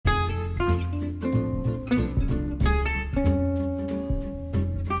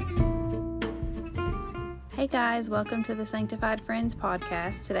Hey guys, welcome to the Sanctified Friends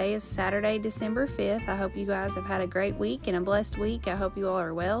podcast. Today is Saturday, December 5th. I hope you guys have had a great week and a blessed week. I hope you all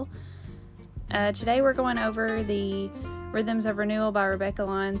are well. Today we're going over the Rhythms of Renewal by Rebecca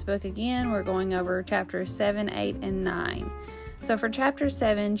Lyons book again. We're going over chapters 7, 8, and 9. So for chapter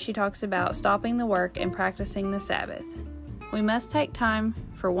 7, she talks about stopping the work and practicing the Sabbath. We must take time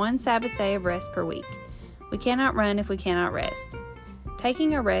for one Sabbath day of rest per week. We cannot run if we cannot rest.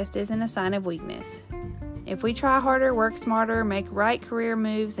 Taking a rest isn't a sign of weakness. If we try harder, work smarter, make right career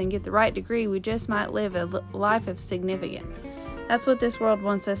moves, and get the right degree, we just might live a life of significance. That's what this world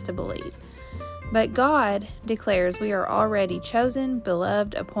wants us to believe. But God declares we are already chosen,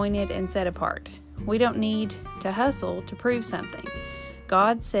 beloved, appointed, and set apart. We don't need to hustle to prove something.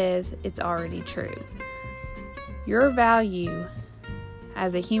 God says it's already true. Your value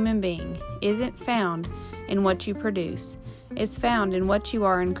as a human being isn't found in what you produce. It's found in what you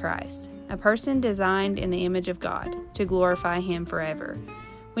are in Christ. A person designed in the image of God, to glorify Him forever.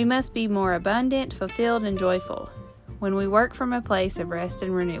 We must be more abundant, fulfilled, and joyful when we work from a place of rest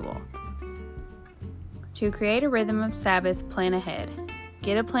and renewal. To create a rhythm of Sabbath, plan ahead.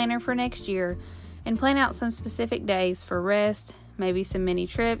 Get a planner for next year and plan out some specific days for rest, maybe some mini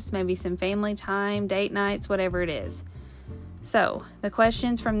trips, maybe some family time, date nights, whatever it is. So, the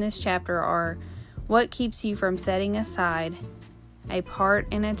questions from this chapter are, what keeps you from setting aside a part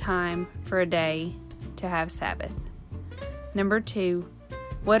in a time for a day to have Sabbath? Number 2,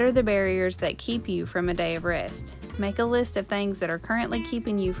 what are the barriers that keep you from a day of rest? Make a list of things that are currently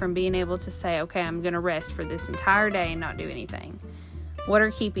keeping you from being able to say, okay, I'm going to rest for this entire day and not do anything. What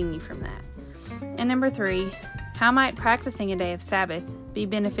are keeping you from that? And number 3, how might practicing a day of Sabbath be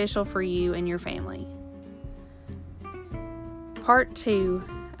beneficial for you and your family? Part 2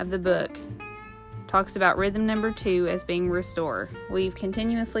 of the book talks about rhythm number 2 as being restore. We've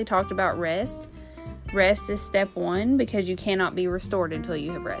continuously talked about rest. Rest is step 1 because you cannot be restored until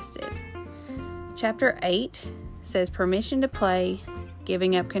you have rested. Chapter 8 says permission to play,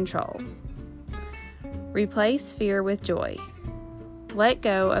 giving up control. Replace fear with joy. Let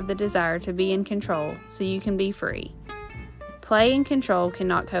go of the desire to be in control so you can be free. Play and control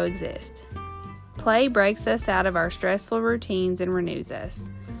cannot coexist. Play breaks us out of our stressful routines and renews us.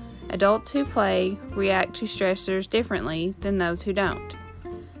 Adults who play react to stressors differently than those who don't.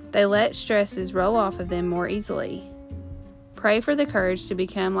 They let stresses roll off of them more easily. Pray for the courage to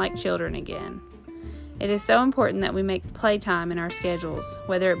become like children again. It is so important that we make playtime in our schedules,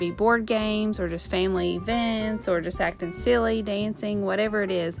 whether it be board games or just family events or just acting silly, dancing, whatever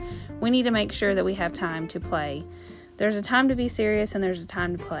it is. We need to make sure that we have time to play. There's a time to be serious and there's a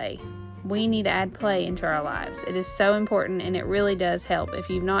time to play. We need to add play into our lives. It is so important and it really does help. If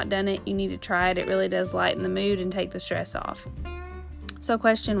you've not done it, you need to try it. It really does lighten the mood and take the stress off. So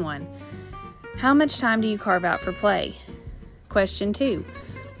question 1, how much time do you carve out for play? Question 2,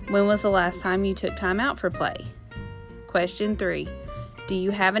 when was the last time you took time out for play? Question 3, do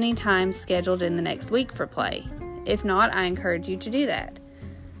you have any time scheduled in the next week for play? If not, I encourage you to do that.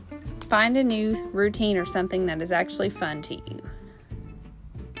 Find a new routine or something that is actually fun to you.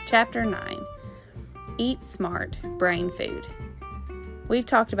 Chapter 9, Eat Smart, Brain Food. We've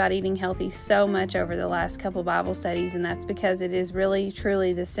talked about eating healthy so much over the last couple Bible studies, and that's because it is really,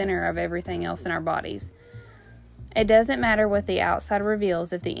 truly the center of everything else in our bodies. It doesn't matter what the outside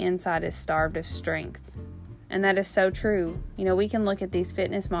reveals if the inside is starved of strength. And that is so true. You know, we can look at these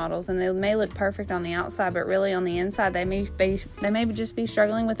fitness models, and they may look perfect on the outside, but really on the inside, they may just be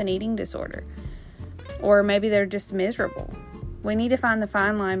struggling with an eating disorder. Or maybe they're just miserable. We need to find the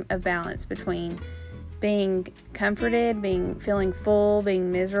fine line of balance between being comforted, feeling full,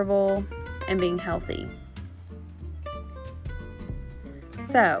 being miserable, and being healthy.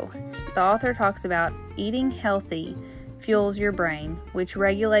 So, the author talks about eating healthy fuels your brain, which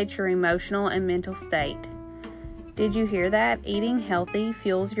regulates your emotional and mental state. Did you hear that? Eating healthy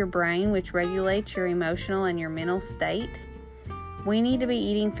fuels your brain, which regulates your emotional and your mental state. We need to be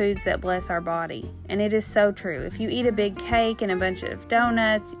eating foods that bless our body. And it is so true. If you eat a big cake and a bunch of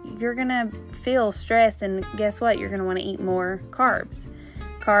donuts, you're going to feel stressed. And guess what? You're going to want to eat more carbs.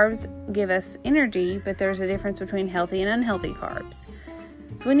 Carbs give us energy, but there's a difference between healthy and unhealthy carbs.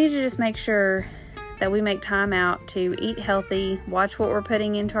 So we need to just make sure that we make time out to eat healthy, watch what we're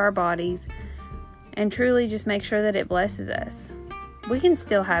putting into our bodies, and truly just make sure that it blesses us. We can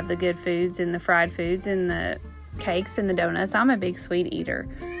still have the good foods and the fried foods and the cakes and the donuts. I'm a big sweet eater.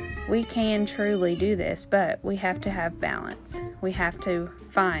 We can truly do this, but we have to have balance. We have to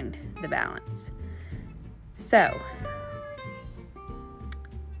find the balance. So,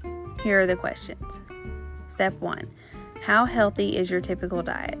 here are the questions. Step 1, how healthy is your typical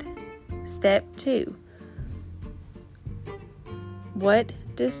diet? Step 2, What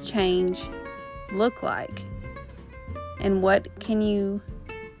does change look like? And what can you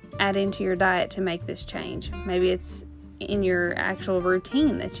add into your diet to make this change? Maybe it's in your actual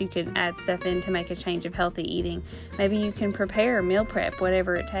routine that you could add stuff in to make a change of healthy eating. Maybe you can prepare, meal prep,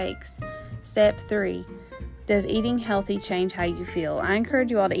 whatever it takes. Step 3, does eating healthy change how you feel? I encourage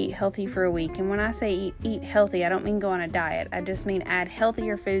you all to eat healthy for a week. And when I say eat healthy, I don't mean go on a diet. I just mean add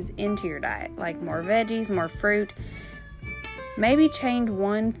healthier foods into your diet, like more veggies, more fruit. Maybe change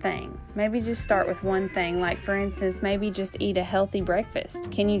one thing. Maybe just start with one thing. Like, for instance, maybe just eat a healthy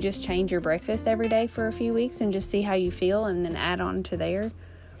breakfast. Can you just change your breakfast every day for a few weeks and just see how you feel and then add on to there?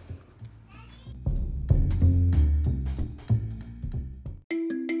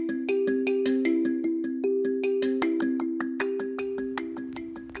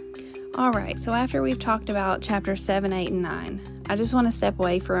 All right, so after we've talked about chapters 7, 8, and 9, I just want to step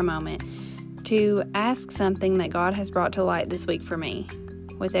away for a moment to ask something that God has brought to light this week for me.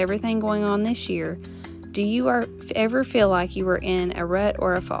 With everything going on this year, do you ever feel like you were in a rut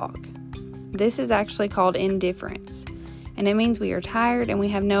or a fog? This is actually called indifference, and it means we are tired and we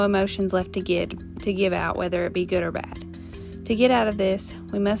have no emotions left to give out, whether it be good or bad. To get out of this,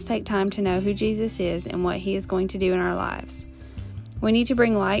 we must take time to know who Jesus is and what He is going to do in our lives. We need to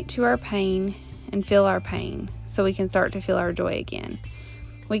bring light to our pain and feel our pain so we can start to feel our joy again.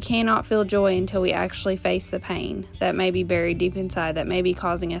 We cannot feel joy until we actually face the pain that may be buried deep inside that may be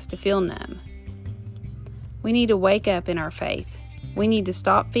causing us to feel numb. We need to wake up in our faith. We need to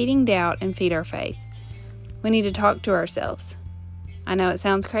stop feeding doubt and feed our faith. We need to talk to ourselves. I know it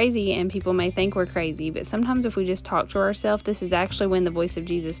sounds crazy and people may think we're crazy, but sometimes if we just talk to ourselves, this is actually when the voice of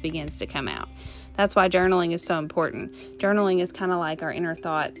Jesus begins to come out. That's why journaling is so important. Journaling is kind of like our inner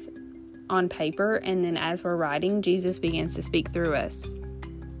thoughts on paper, and then as we're writing, Jesus begins to speak through us.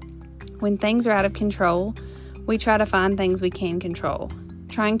 When things are out of control, we try to find things we can control.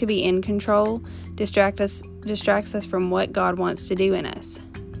 Trying to be in control distracts us from what God wants to do in us.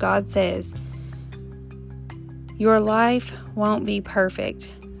 God says, "Your life won't be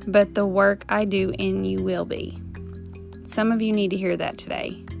perfect, but the work I do in you will be." Some of you need to hear that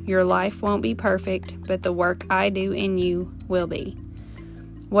today. Your life won't be perfect, but the work I do in you will be.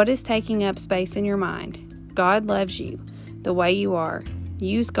 What is taking up space in your mind? God loves you the way you are.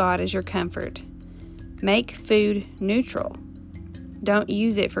 Use God as your comfort. Make food neutral. Don't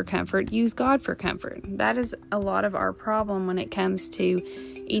use it for comfort. Use God for comfort. That is a lot of our problem when it comes to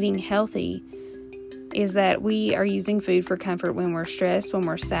eating healthy, is that we are using food for comfort when we're stressed, when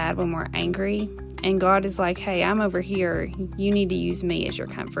we're sad, when we're angry. And God is like, hey, I'm over here. You need to use me as your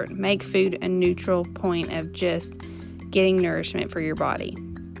comfort. Make food a neutral point of just getting nourishment for your body.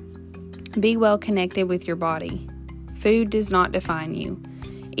 Be well connected with your body. Food does not define you.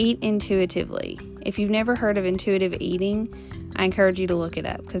 Eat intuitively. If you've never heard of intuitive eating, I encourage you to look it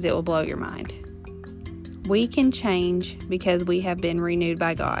up because it will blow your mind. We can change because we have been renewed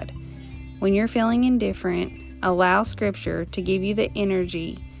by God. When you're feeling indifferent, allow Scripture to give you the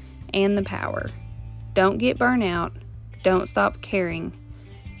energy and the power. Don't get burnt out. Don't stop caring.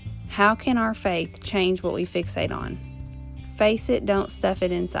 How can our faith change what we fixate on? Face it, don't stuff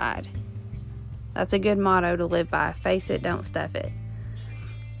it inside. That's a good motto to live by. Face it, don't stuff it.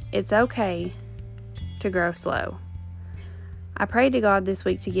 It's okay to grow slow. I prayed to God this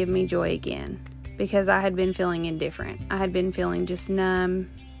week to give me joy again because I had been feeling indifferent. I had been feeling just numb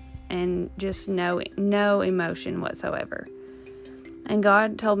and just no emotion whatsoever. And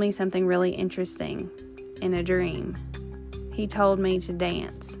God told me something really interesting in a dream. He told me to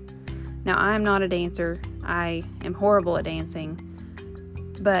dance. Now, I am not a dancer. I am horrible at dancing.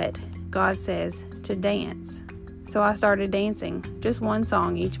 But God says to dance. So I started dancing, just one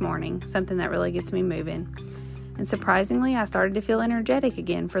song each morning, something that really gets me moving. And surprisingly, I started to feel energetic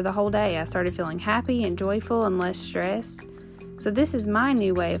again for the whole day. I started feeling happy and joyful and less stressed. So this is my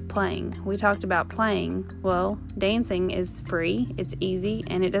new way of playing. We talked about playing. Well, dancing is free, it's easy,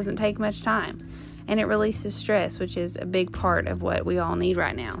 and it doesn't take much time. And it releases stress, which is a big part of what we all need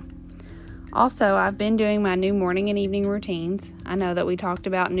right now. Also, I've been doing my new morning and evening routines. I know that we talked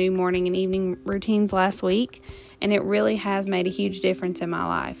about new morning and evening routines last week, and it really has made a huge difference in my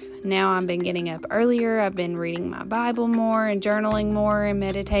life. Now I've been getting up earlier, I've been reading my Bible more and journaling more and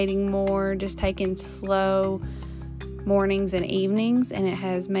meditating more, just taking slow mornings and evenings, and it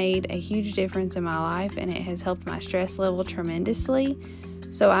has made a huge difference in my life, and it has helped my stress level tremendously.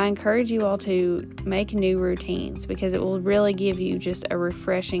 So I encourage you all to make new routines because it will really give you just a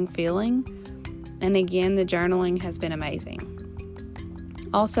refreshing feeling. And again, the journaling has been amazing.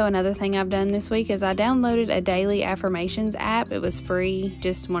 Also, another thing I've done this week is I downloaded a daily affirmations app. It was free,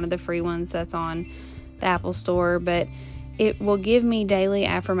 just one of the free ones that's on the Apple Store, but it will give me daily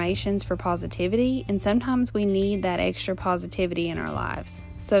affirmations for positivity, and sometimes we need that extra positivity in our lives.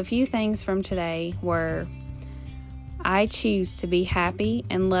 So a few things from today were, I choose to be happy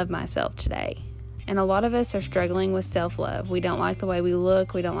and love myself today. And a lot of us are struggling with self-love. We don't like the way we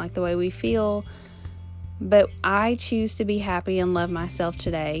look. We don't like the way we feel. But I choose to be happy and love myself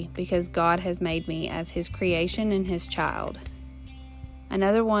today because God has made me as His creation and His child.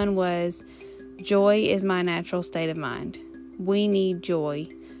 Another one was, joy is my natural state of mind. We need joy.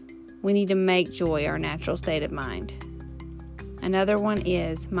 We need to make joy our natural state of mind. Another one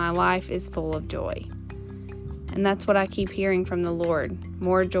is, my life is full of joy. And that's what I keep hearing from the Lord.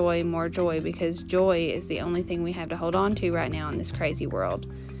 More joy, because joy is the only thing we have to hold on to right now in this crazy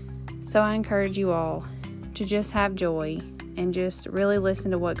world. So I encourage you all to just have joy and just really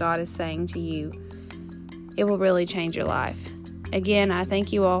listen to what God is saying to you. It will really change your life. Again, I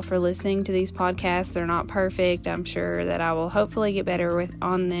thank you all for listening to these podcasts. They're not perfect. I'm sure that I will hopefully get better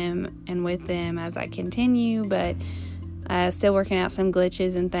on them and with them as I continue, but still working out some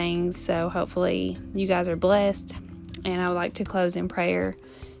glitches and things. So hopefully you guys are blessed. And I would like to close in prayer.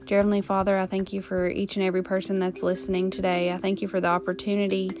 Dear Heavenly Father, I thank you for each and every person that's listening today. I thank you for the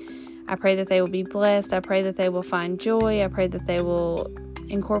opportunity. I pray that they will be blessed. I pray that they will find joy. I pray that they will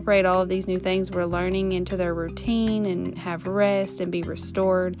incorporate all of these new things we're learning into their routine and have rest and be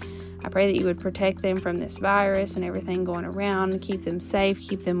restored. I pray that you would protect them from this virus and everything going around and keep them safe,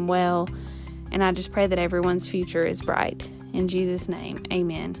 keep them well. And I just pray that everyone's future is bright. In Jesus' name,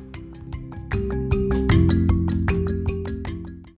 amen.